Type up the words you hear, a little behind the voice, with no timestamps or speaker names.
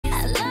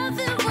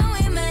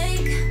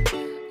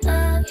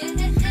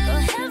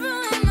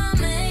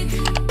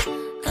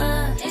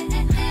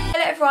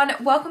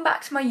everyone, welcome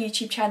back to my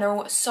YouTube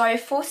channel. So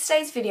for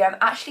today's video, I'm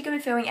actually going to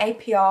be filming a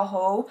PR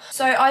haul.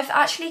 So I've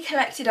actually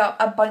collected up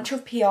a bunch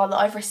of PR that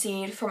I've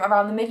received from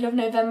around the middle of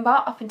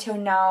November up until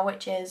now,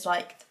 which is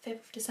like the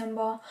 5th of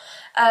December.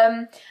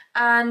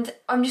 And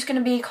I'm just going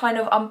to be kind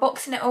of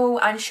unboxing it all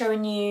and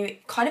showing you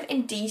kind of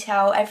in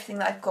detail everything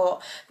that I've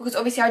got, because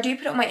obviously I do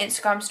put it on my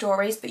Instagram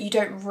stories, but you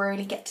don't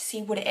really get to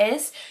see what it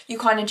is. You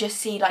kind of just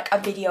see like a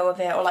video of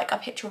it or like a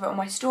picture of it on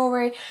my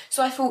story.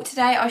 So I thought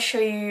today I'll show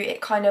you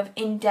it kind of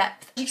in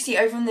depth. As you can see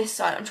over on this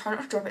side, I'm trying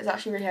not to drop it, it's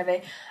actually really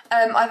heavy.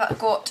 I've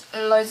got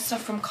loads of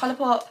stuff from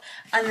Colourpop,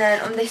 and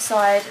then on this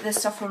side there's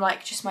stuff from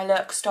like Just My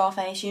Look,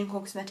 Starface,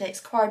 Unicorn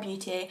Cosmetics, Kawaii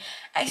Beauty,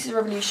 Exes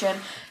Revolution,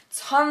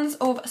 tons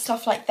of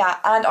stuff like that.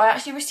 And I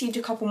actually received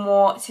a couple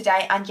more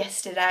today and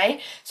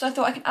yesterday, so I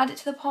thought I could add it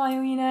to the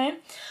pile, you know.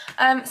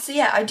 So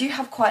yeah, I do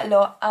have quite a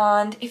lot,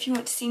 and if you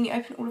want to see me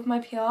open all of my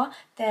PR,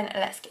 then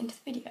let's get into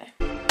the video.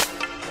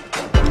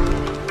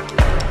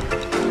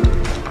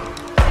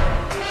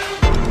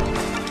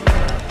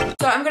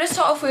 So I'm going to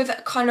start off with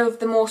kind of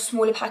the more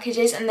smaller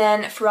packages, and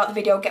then throughout the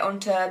video I'll get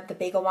onto the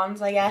bigger ones,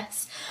 I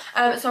guess.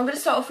 So I'm going to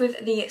start off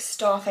with the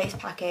Starface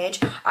package.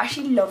 I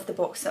actually love the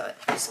box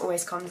that this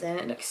always comes in,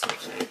 it looks so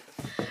cute.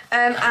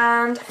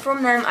 And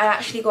from them I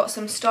actually got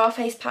some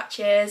Starface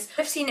patches.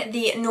 I've seen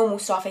the normal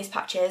Starface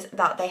patches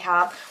that they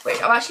have, which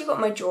I've actually got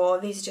in my drawer.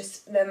 These are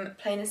just them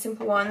plain and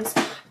simple ones,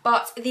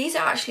 but these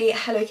are actually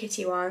Hello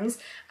Kitty ones,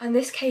 and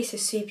this case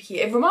is super cute.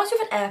 It reminds me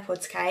of an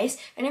AirPods case.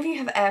 Whenever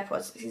you have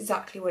AirPods, it's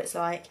exactly what it's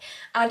like.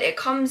 And it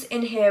comes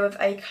in here with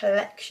a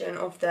collection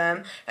of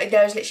them. Like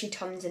there's literally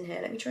tons in here.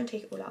 Let me try and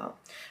take it all out.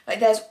 Like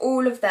there's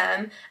all of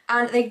them,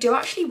 and they do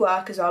actually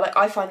work as well. Like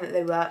I find that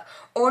they work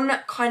on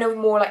kind of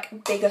more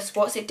like bigger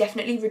spots. It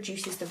definitely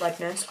reduces the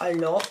redness a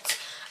lot.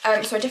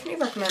 So I definitely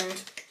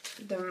recommend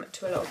them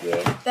to a lot of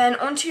you. Then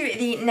on to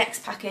the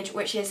next package,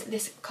 which is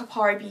this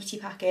Kawaii Beauty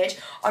package.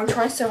 I'm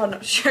trying so hard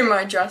not to show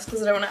my address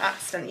because I don't want to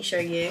accidentally show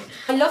you.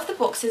 I love the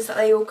boxes that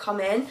they all come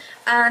in,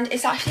 and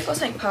it's actually got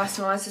something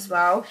personalised as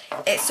well.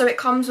 So it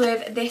comes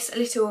with this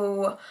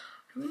little,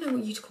 I don't know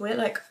what you'd call it,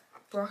 like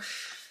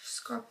brush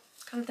scrub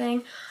kind of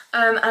thing.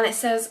 And it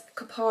says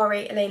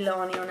Kawaii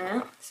Leilani on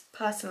it. It's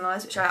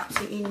personalised, which I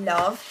absolutely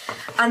love.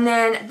 And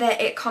then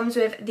it comes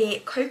with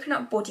the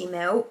coconut body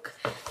milk,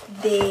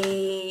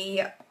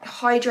 the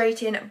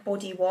hydrating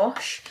body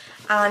wash,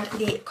 and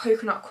the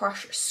coconut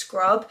crush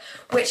scrub,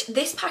 which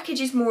this package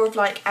is more of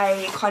like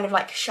a kind of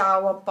like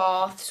shower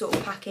bath sort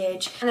of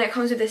package. And then it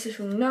comes with this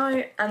little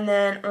note, and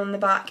then on the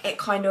back it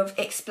kind of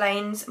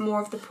explains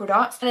more of the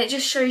products, and it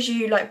just shows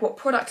you like what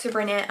products are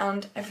in it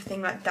and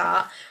everything like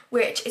that,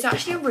 which is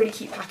actually a really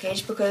cute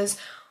package, because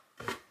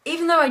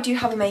even though I do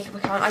have a makeup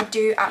account, I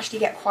do actually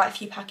get quite a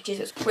few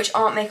packages which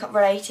aren't makeup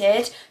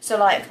related. So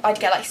like I'd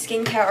get like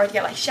skincare, or I'd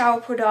get like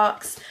shower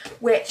products,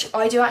 which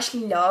I do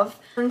actually love,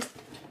 and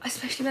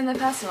especially when they're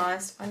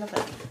personalised, I love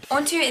it.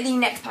 On to the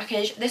next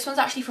package. This one's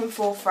actually from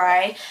Full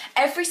Fray.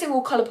 Every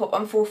single Colourpop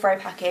and Full Fray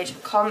package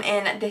come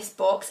in this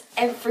box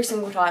every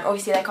single time.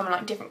 Obviously they come in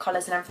like different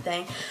colours and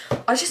everything.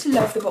 I just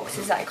love the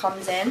boxes that it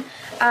comes in.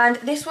 And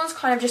this one's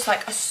kind of just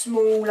like a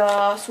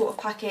smaller sort of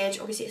package.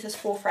 Obviously it says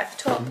Full Fray at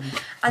the top.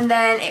 And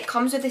then it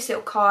comes with this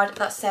little card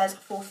that says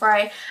Full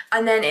Fray.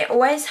 And then it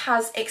always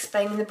has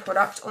explaining the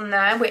product on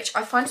there, which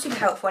I find super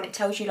helpful, and it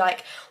tells you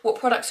like what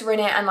products are in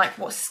it and like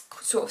what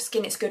sort of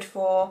skin it's good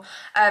for.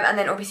 And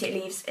then obviously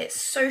it leaves its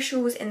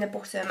socials in the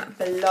bottom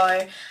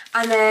below.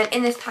 And then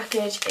in this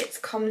package it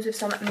comes with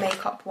some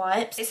makeup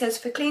wipes. It says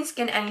for clean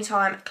skin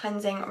anytime,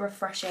 cleansing,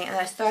 refreshing, and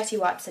there's 30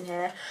 wipes in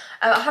here.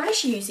 I haven't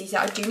actually used these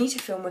yet. I do need to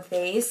film with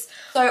these.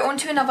 So on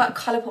to another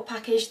Colourpop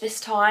package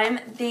this time.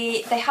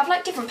 They have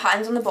like different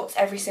patterns on the box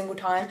every single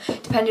time,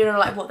 depending on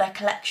like what their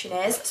collection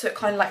is, so it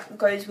kind of like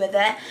goes with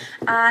it.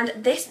 And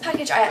this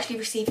package I actually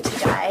received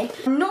today.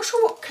 I'm not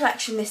sure what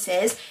collection this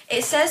is.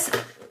 It says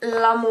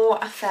L'Amour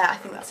Affaire, I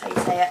think that's how you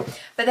say it.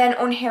 But then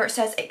on here it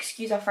says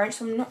Excuse Our French,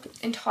 so I'm not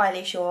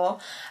entirely sure.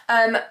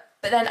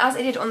 But then as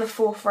it did on the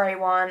Full Fray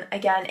one,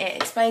 again, it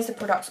explains the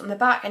products on the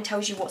back and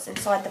tells you what's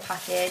inside the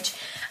package.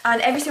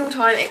 And every single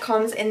time it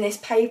comes in this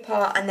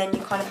paper, and then you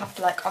kind of have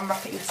to like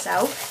unwrap it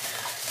yourself.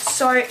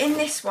 So in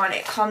this one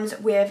it comes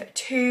with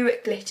 2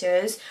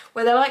 glitters,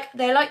 where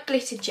they're like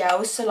glitter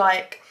gels, so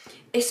like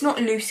it's not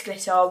loose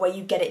glitter where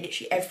you get it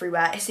literally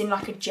everywhere. It's in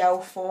like a gel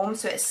form,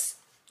 so it's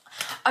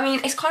kind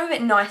of a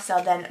bit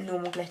nicer than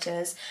normal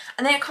glitters.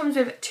 And then it comes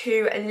with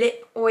 2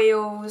 lip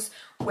oils,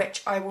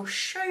 which I will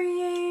show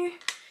you.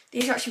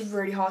 These are actually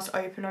really hard to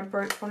open. I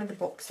broke one of the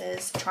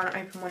boxes trying to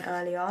open one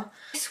earlier.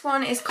 This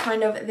one is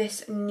kind of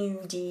this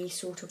nudie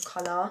sort of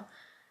colour,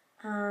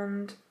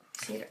 and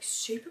see, it looks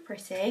super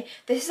pretty.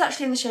 This is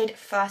actually in the shade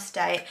First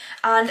Date,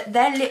 and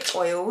their lip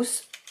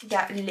oils,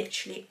 they're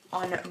literally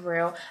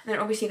unreal. And then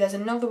obviously there's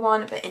another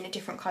one, but in a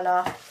different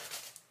colour.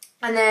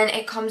 And then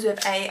it comes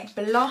with a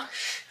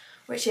blush,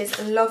 which is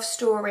Love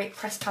Story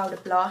Pressed Powder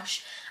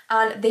Blush.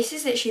 And this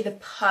is literally the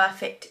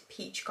perfect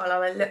peach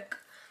colour. Look,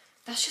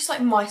 that's just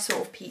like my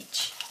sort of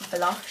peach.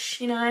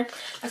 blush, you know.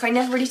 Like, I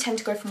never really tend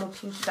to go for more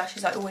pinky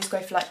blushes. I always go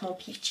for like more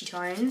peachy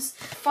tones.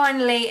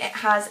 Finally, it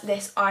has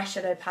this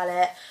eyeshadow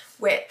palette,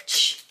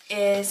 which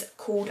is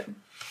called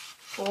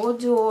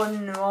Bordeaux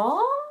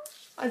Noir.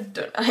 I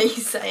don't know how you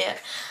say it.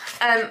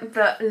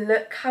 But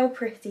look how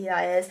pretty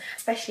that is,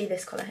 especially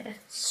this colour here.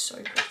 So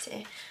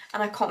pretty.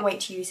 And I can't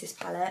wait to use this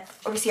palette.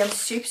 Obviously, I'm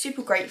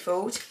super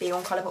grateful to be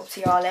on Colourpop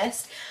CR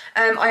list.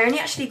 I only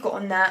actually got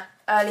on that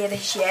earlier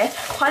this year,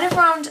 kind of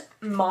around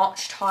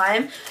March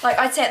time. Like,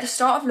 I'd say at the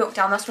start of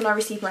lockdown, that's when I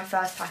received my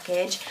first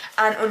package.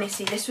 And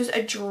honestly, this was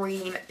a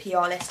dream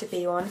PR list to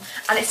be on.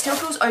 And it still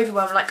feels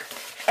overwhelming. Like,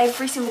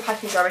 every single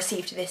package I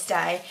received to this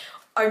day,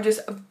 I'm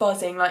just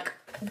buzzing. Like,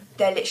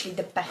 they're literally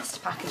the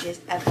best packages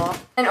ever.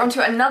 And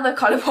onto another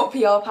Colourpop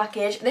PR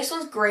package. This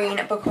one's green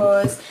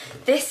because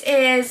this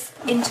is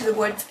Into the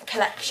Woods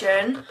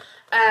collection.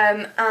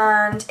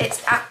 And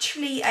it's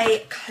actually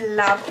a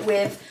collab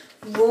with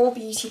Raw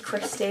Beauty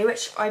Kristi,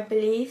 which I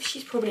believe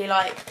she's probably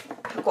like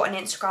got an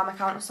Instagram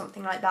account or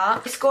something like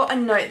that. It's got a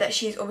note that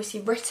she's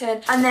obviously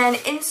written, and then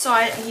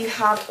inside you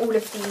have all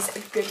of these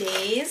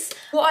goodies.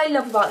 What I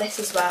love about this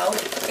as well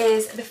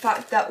is the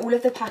fact that all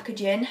of the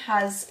packaging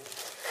has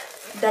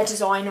their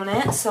design on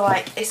it. So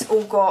like, it's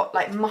all got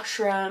like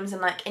mushrooms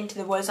and like Into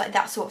the Woods, like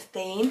that sort of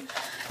theme.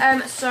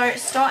 So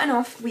starting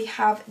off, we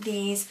have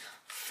these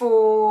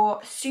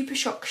 4 Super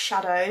Shock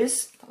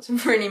shadows. That's a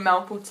really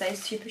mouthful to say,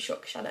 Super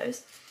Shock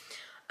shadows.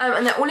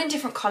 And they're all in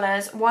different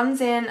colours. One's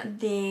in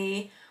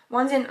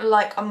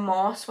like a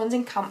moss, one's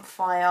in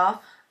Campfire,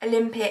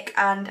 Olympic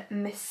and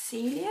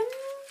Mycelium.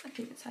 I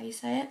think that's how you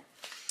say it.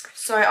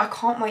 So I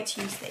can't wait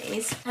to use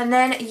these. And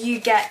then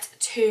you get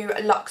 2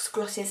 Luxe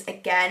glosses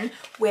again,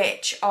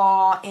 which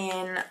are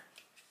in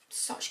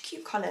such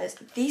cute colours.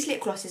 These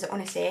lip glosses are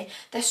honestly,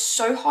 they're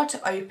so hard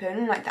to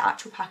open, like the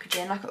actual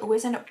packaging. Like, I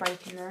always end up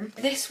breaking them.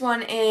 This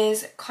one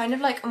is kind of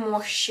like a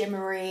more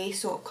shimmery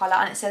sort of colour,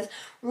 and it says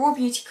Raw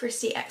Beauty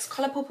Kristi X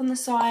Colourpop on the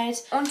side.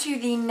 Onto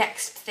the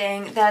next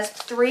thing, there's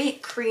 3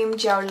 cream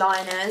gel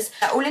liners.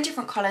 They're all in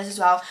different colours as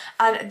well,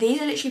 and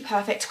these are literally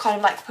perfect to kind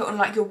of like put on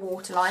like your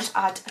waterline to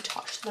add a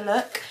touch to the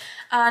look.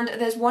 And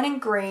there's one in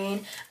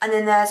green, and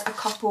then there's a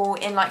couple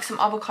in like some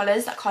other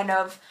colours that kind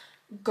of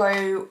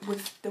go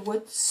with the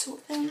woods sort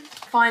of thing.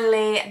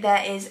 Finally,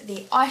 there is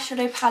the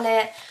eyeshadow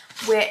palette,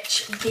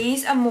 which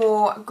these are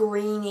more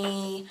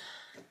greeny,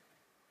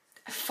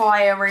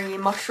 fiery,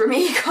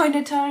 mushroomy kind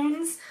of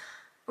tones,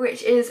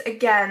 which is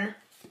again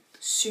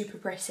super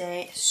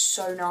pretty,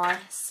 so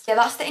nice. Yeah,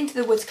 that's the Into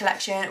the Woods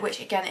collection,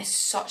 which again is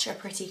such a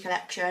pretty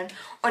collection.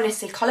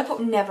 Honestly,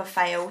 Colourpop never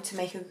fail to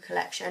make a good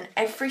collection.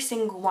 Every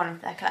single one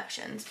of their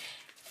collections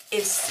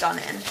is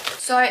stunning.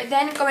 So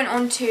then going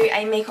on to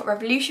a Makeup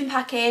Revolution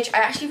package. I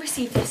actually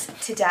received this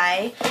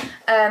today,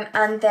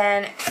 and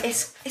then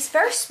it's a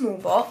very small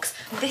box.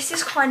 This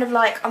is kind of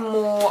like a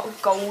more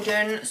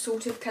golden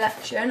sort of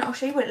collection. I'll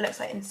show you what it looks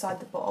like inside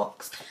the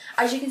box.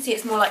 As you can see,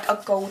 it's more like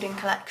a golden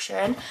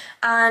collection,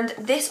 and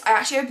this, I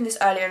actually opened this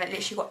earlier and it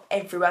literally got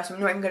everywhere, so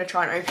I'm not even going to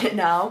try and open it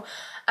now.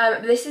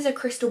 This is a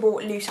Crystal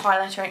Ball loose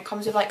highlighter, and it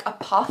comes with like a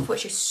puff,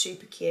 which is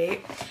super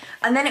cute.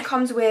 And then it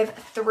comes with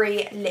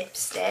 3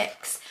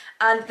 lipsticks,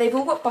 and they've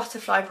all got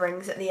butterfly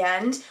rings at the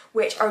end,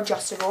 which are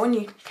adjustable and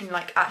you can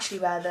like actually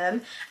wear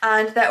them.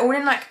 And they're all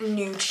in like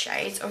nude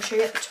shades. I'll show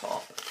you at the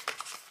top.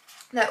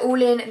 They're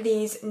all in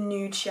these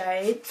nude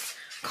shades.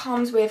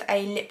 Comes with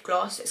a lip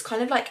gloss. It's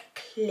kind of like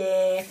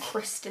clear,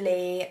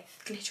 crystally,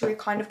 glittery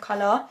kind of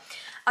colour.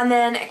 And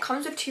then it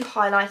comes with 2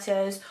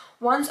 highlighters.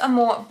 One's a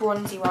more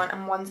bronzy one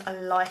and one's a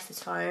lighter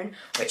tone,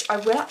 which I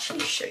will actually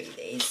show you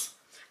these.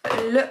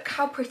 But look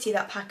how pretty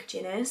that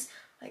packaging is.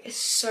 Like, it's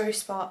so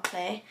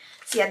sparkly.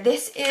 So yeah,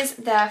 this is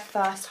their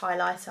first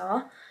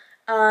highlighter,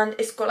 and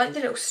it's got like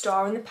the little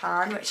star in the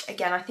pan, which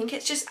again, I think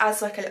it just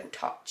adds like a little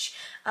touch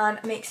and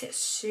makes it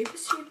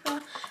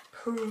super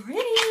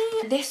pretty.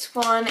 This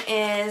one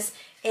is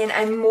in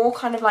a more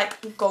kind of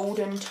like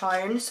golden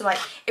tone, so like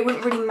it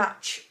wouldn't really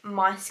match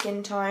my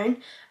skin tone,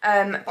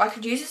 but I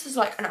could use this as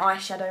like an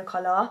eyeshadow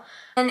colour.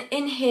 And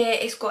in here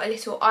it's got a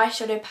little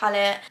eyeshadow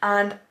palette,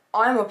 and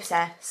I'm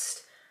obsessed.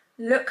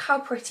 Look how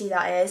pretty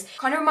that is.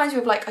 Kind of reminds me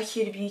of like a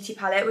Huda Beauty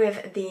palette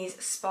with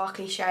these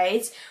sparkly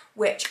shades,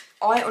 which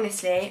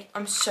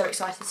I'm so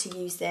excited to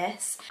use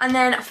this. And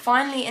then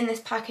finally in this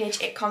package,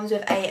 it comes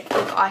with a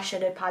big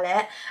eyeshadow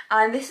palette,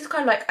 and this is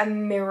kind of like a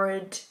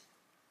mirrored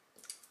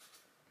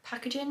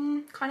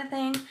packaging kind of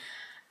thing.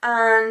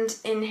 And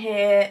in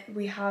here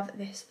we have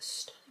this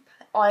stunning palette.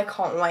 I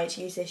can't wait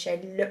to use this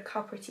shade. Look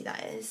how pretty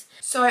that is.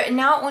 So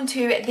now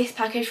onto this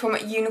package from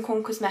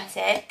Unicorn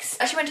Cosmetics.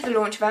 I actually went to the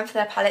launch event for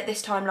their palette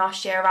this time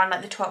last year around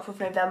like the 12th of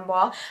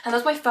November, and that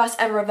was my first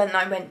ever event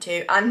that I went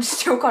to, and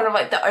still kind of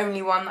like the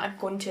only one that I've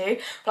gone to,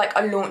 like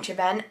a launch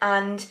event,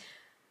 and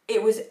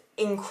it was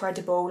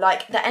incredible.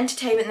 Like, the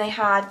entertainment they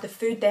had, the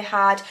food they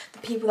had, the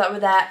people that were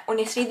there,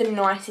 honestly the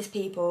nicest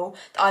people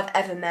that I've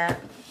ever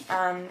met,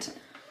 and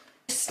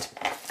just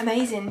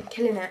amazing,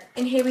 killing it.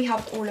 In here we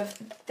have all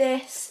of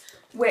this,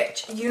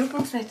 which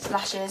Unicorn Cosmetics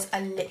lashes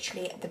are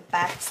literally the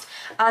best.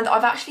 And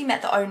I've actually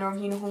met the owner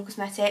of Unicorn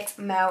Cosmetics,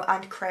 Mel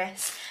and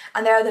Chris,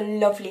 and they are the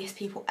loveliest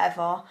people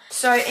ever.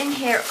 So in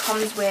here it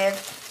comes with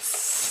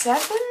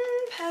 7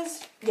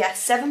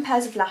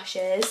 pairs of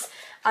lashes,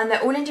 and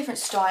they're all in different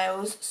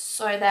styles.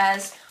 So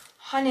there's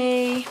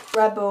Honey,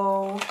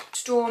 Rebel,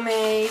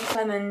 Stormy,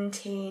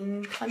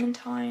 Clementine, I'm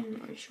not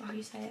really sure how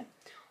you say it,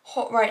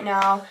 Hot Right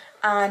Now,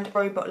 and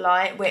Robot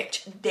Light,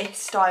 which this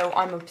style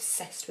I'm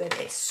obsessed with.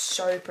 It's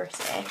so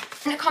pretty.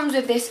 And it comes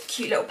with this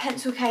cute little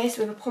pencil case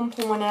with a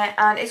pom-pom on it,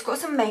 and it's got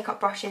some makeup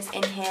brushes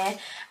in here,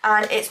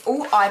 and it's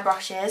all eye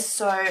brushes,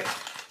 so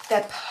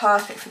they're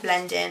perfect for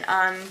blending,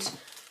 and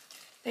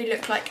they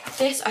look like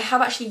this. I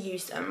have actually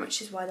used them,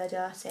 which is why they're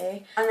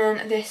dirty. And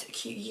then this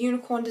cute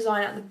unicorn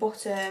design at the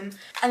bottom.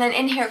 And then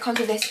in here it comes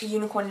with this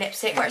unicorn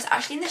lipstick, where it's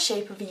actually in the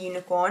shape of a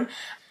unicorn.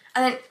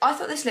 And then I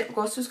thought this lip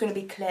gloss was going to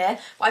be clear,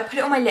 but I put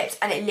it on my lips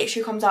and it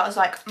literally comes out as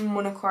like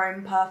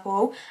monochrome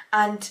purple,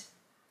 and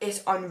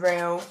it's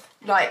unreal.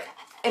 Like,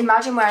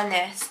 imagine wearing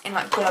this in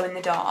like glow in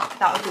the dark.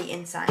 That would be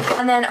insane.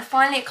 And then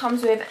finally it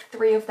comes with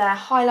 3 of their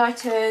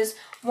highlighters.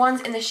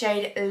 One's in the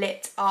shade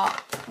Lit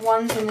Up,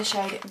 one's in the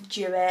shade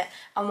Dew It,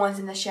 and one's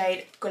in the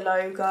shade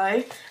Glow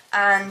Go.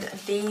 And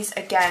these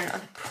again are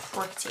the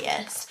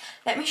prettiest.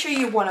 Let me show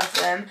you one of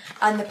them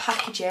and the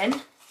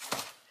packaging.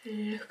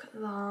 Look at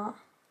that.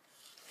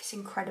 It's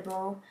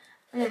incredible.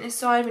 And then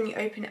inside, when you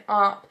open it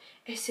up,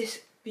 it's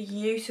this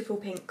beautiful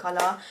pink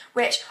colour,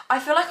 which I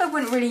feel like I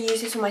wouldn't really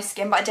use this on my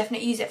skin, but I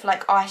definitely use it for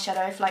like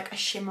eyeshadow, for like a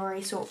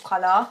shimmery sort of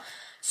colour.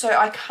 So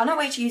I cannot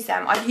wait to use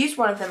them. I've used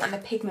one of them and the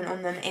pigment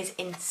on them is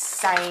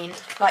insane.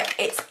 Like,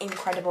 it's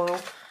incredible.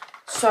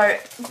 So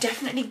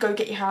definitely go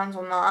get your hands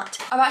on that.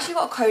 I've actually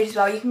got a code as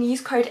well. You can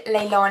use code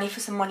Leilani for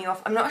some money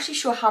off. I'm not actually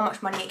sure how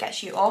much money it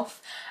gets you off,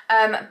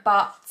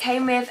 but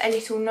came with a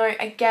little note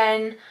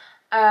again,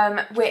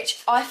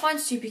 which I find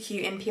super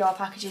cute in PR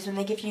packages when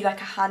they give you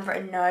like a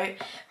handwritten note,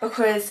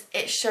 because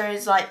it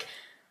shows like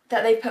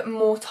that they put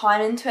more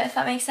time into it, if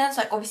that makes sense.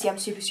 Like, obviously I'm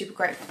super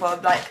grateful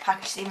for like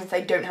packages even if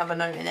they don't have a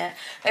note in it,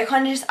 but it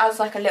kind of just adds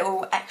like a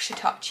little extra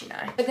touch, you know.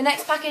 But the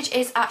next package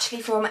is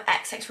actually from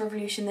XX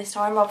Revolution this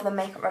time, rather than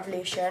Makeup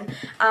Revolution,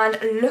 and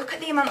look at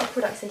the amount of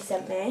products they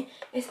sent me.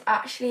 It's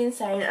actually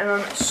insane, and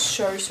I'm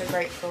so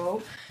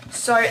grateful.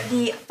 So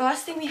the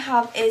first thing we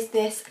have is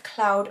this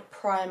Cloud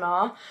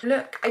Primer.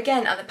 Look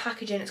again at the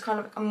packaging, it's kind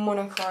of like a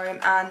monochrome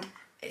and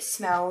it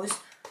smells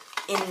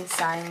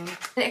insane.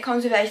 And it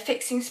comes with a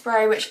fixing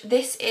spray, which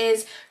this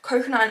is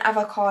coconut and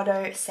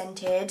avocado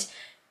scented.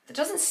 It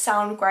doesn't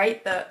sound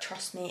great, but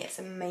trust me, it's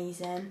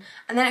amazing.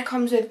 And then it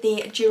comes with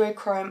the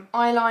Duochrome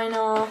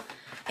eyeliner.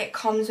 It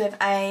comes with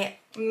a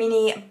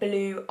mini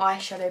blue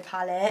eyeshadow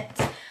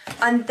palette.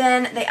 And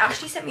then they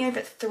actually sent me over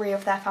 3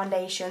 of their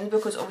foundations,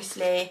 because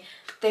obviously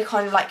they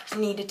kind of like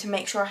needed to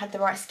make sure I had the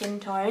right skin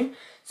tone.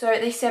 So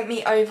they sent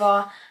me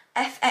over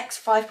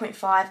FX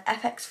 5.5,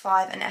 FX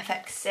 5 and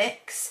FX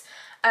 6.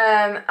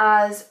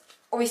 As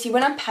obviously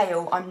when I'm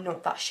pale I'm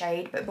not that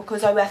shade, but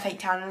because I wear fake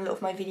tan in a lot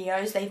of my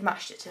videos they've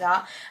matched it to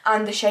that,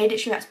 and the shade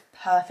actually matches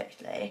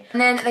perfectly.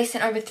 And then they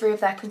sent over 3 of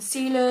their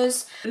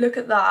concealers. Look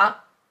at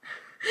that.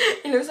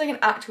 It looks like an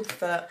actual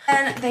foot.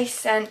 And they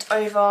sent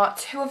over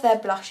 2 of their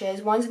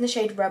blushes. One's in the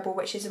shade Rebel,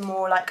 which is a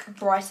more like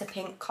brighter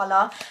pink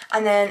colour,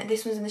 and then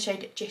this one's in the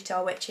shade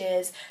Jitter, which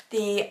is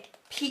the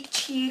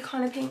peachy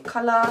kind of pink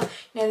colour,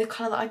 you know, the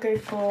colour that I go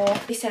for.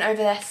 They sent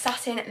over their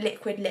satin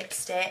liquid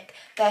lipstick,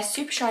 their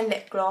super shine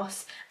lip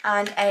gloss,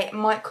 and a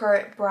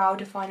micro brow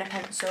definer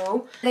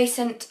pencil. They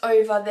sent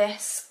over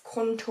this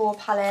contour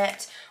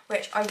palette,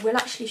 which I will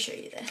actually show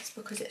you this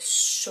because it's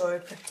so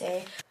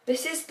pretty.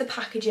 This is the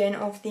packaging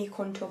of the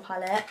contour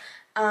palette,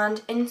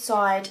 and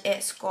inside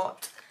it's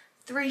got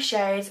 3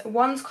 shades.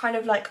 One's kind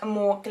of like a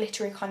more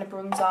glittery kind of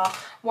bronzer,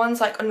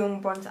 one's like a normal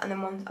bronzer, and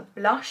then one's a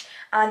blush,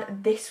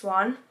 and this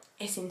one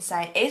is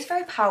insane. It is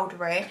very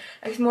powdery.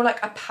 It's more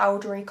like a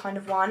powdery kind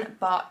of one,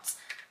 but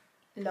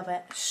love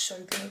it. So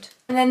good.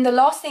 And then the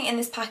last thing in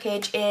this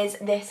package is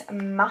this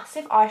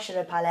massive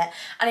eyeshadow palette.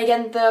 And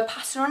again, the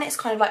pattern on it is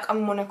kind of like a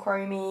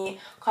monochrome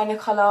kind of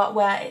colour,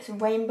 where it's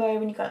rainbow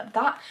when you go like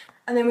that.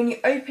 And then when you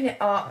open it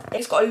up,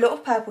 it's got a lot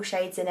of purple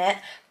shades in it,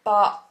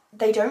 but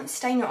they don't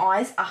stain your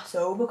eyes at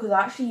all, because I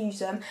actually use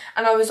them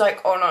and I was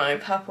like, oh no,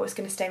 purple is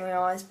going to stain my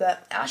eyes,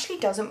 but it actually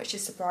doesn't, which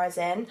is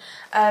surprising.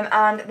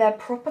 And they're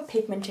proper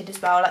pigmented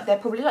as well. Like, they're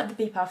probably like the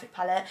Be Perfect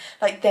palette,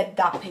 like they're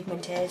that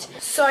pigmented.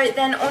 So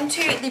then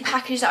onto the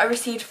package that I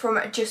received from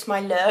Just My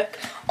Look.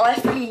 I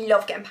really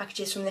love getting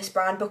packages from this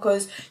brand,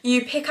 because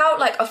you pick out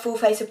like a full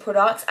face of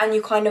products and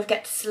you kind of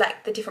get to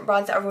select the different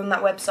brands that are on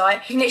that website.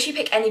 You can literally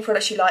pick any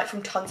products you like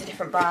from tons of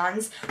different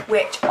brands,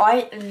 which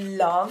I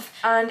love.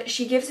 And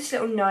she gives this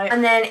little note note.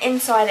 And then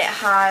inside it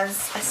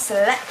has a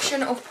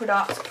selection of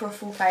products for a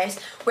full face,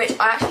 which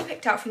I actually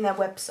picked out from their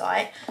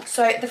website.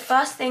 So the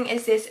first thing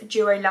is this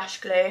Duo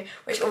Lash Glue,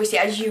 which obviously,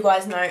 as you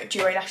guys know,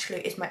 Duo Lash Glue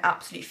is my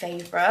absolute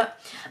favourite.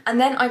 And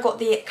then I got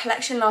the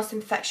Collection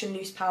Lasting Perfection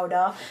Loose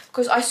Powder,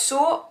 because I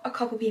saw a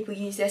couple people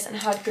use this and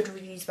heard good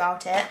reviews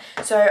about it,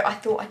 so I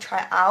thought I'd try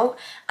it out.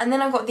 And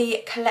then I got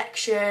the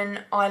Collection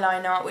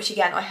Eyeliner, which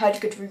again, I heard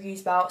good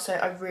reviews about, so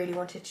I really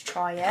wanted to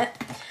try it.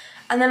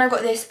 And then I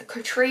got this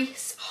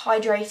Catrice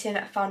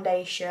Hydrating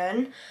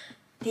Foundation,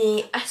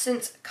 the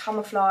Essence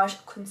Camouflage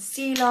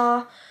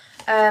Concealer,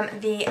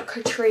 the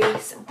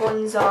Catrice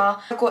Bronzer.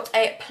 I got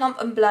a Plump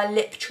and Blur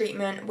Lip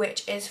Treatment,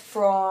 which is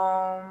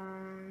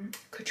from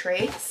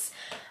Catrice.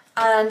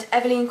 And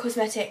Eveline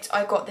Cosmetics,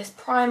 I got this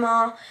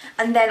primer,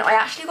 and then I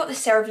actually got the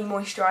CeraVe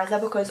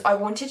moisturiser because I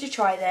wanted to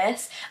try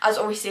this, as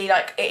obviously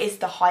like it is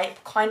the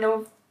hype kind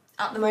of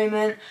at the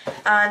moment,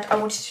 and I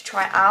wanted to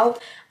try it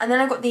out. And then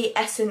I got the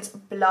Essence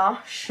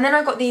blush, and then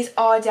I got these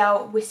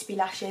Ardell Wispy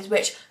Lashes,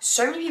 which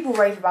so many people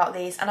rave about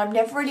these, and I've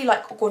never really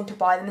like gone to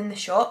buy them in the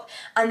shop.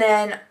 And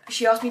then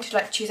she asked me to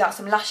like choose out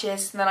some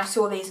lashes, and then I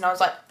saw these and I was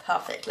like,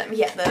 perfect, let me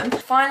get them.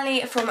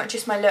 Finally, from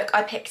Just My Look,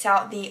 I picked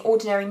out the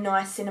Ordinary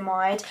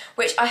Niacinamide,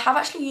 which I have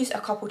actually used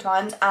a couple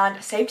times,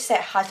 and safe to say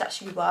it has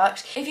actually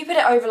worked. If you put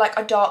it over like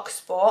a dark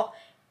spot,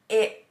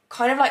 it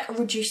kind of like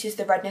reduces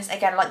the redness,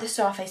 again like the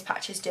Starface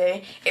patches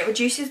do. It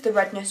reduces the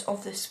redness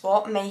of the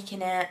spot,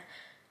 making it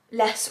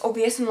less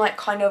obvious and like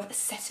kind of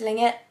settling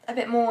it a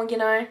bit more, you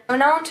know. We're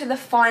now on to the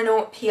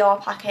final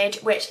PR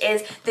package, which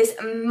is this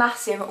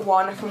massive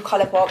one from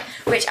Colourpop,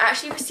 which I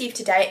actually received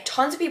today.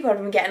 Tons of people have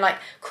been getting like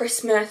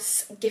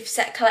Christmas gift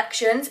set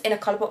collections in a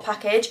Colourpop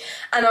package,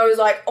 and I was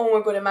like, oh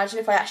my god, imagine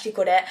if I actually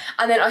got it.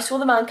 And then I saw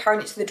the man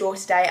carrying it to the door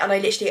today, and I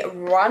literally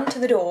ran to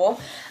the door,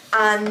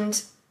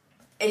 and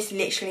it's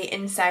literally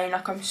insane.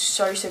 Like, I'm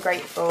so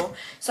grateful.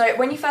 So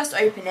when you first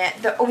open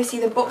it, obviously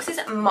the box is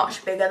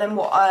much bigger than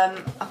what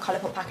a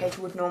Colourpop package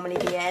would normally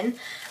be in,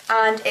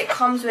 and it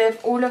comes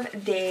with all of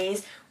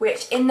these,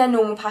 which in their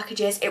normal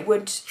packages it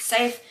would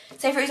say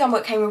for example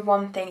it came with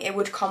one thing, it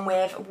would come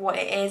with what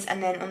it is,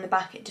 and then on the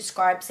back it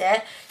describes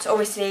it. So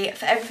obviously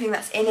for everything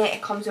that's in it,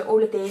 it comes with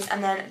all of these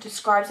and then it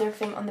describes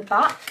everything on the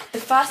back. The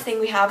first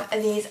thing we have are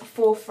these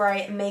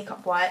 4-Fray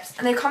makeup wipes,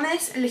 and they come in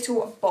this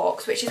little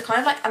box which is kind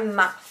of like a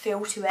matte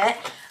feel to it,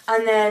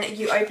 and then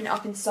you open it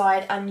up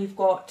inside and you've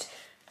got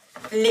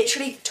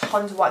literally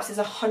tons of wipes. There's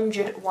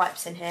 100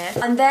 wipes in here.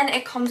 And then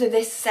it comes with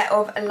this set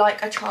of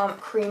Like a Charm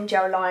cream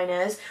gel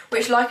liners,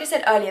 which, like I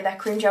said earlier, their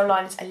cream gel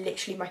liners are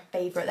literally my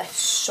favourite. They're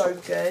so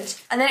good.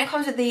 And then it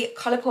comes with the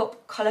Colourpop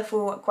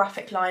Colourful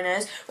Graphic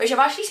Liners, which I've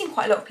actually seen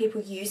quite a lot of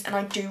people use, and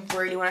I do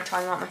really want to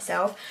try them out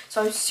myself,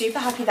 so I'm super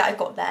happy that I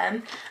got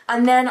them.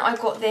 And then I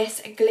got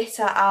this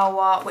Glitter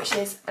Hour, which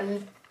is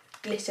a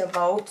glitter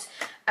vault,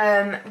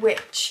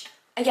 which,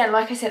 again,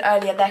 like I said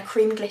earlier, their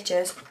cream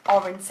glitters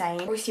are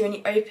insane. Obviously, when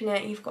you open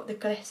it, you've got the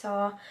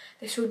glitter.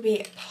 This would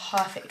be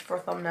perfect for a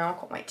thumbnail. I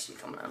can't wait to do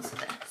thumbnails of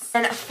this.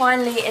 And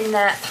finally, in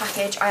their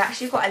package, I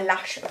actually got a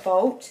lash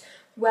vault,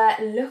 where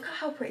look at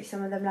how pretty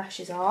some of them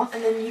lashes are.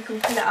 And then you can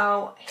pull it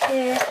out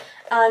here,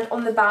 and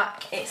on the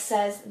back it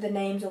says the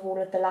names of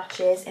all of the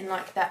lashes in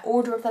like their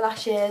order of the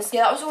lashes.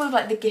 Yeah, that was all of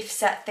like the gift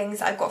set things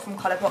that I got from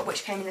Colourpop,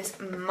 which came in this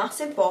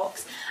massive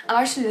box. And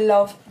I just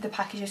love the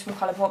packages from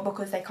Colourpop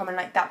because they come in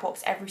like that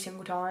box every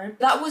single time.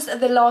 That was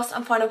the last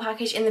and final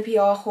package in the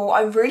PR haul.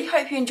 I really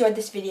hope you enjoyed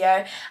this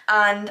video,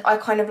 and I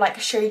kind of like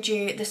showed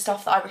you the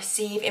stuff that I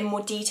receive in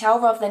more detail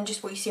rather than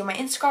just what you see on my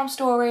Instagram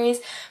stories.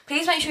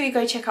 Please make sure you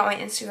go check out my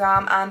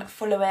Instagram and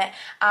follow it,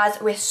 as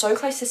we're so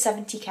close to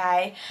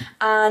 70k.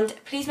 And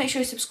please make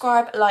sure you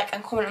subscribe, like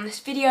and comment on this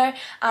video,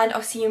 and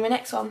I'll see you in my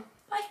next one.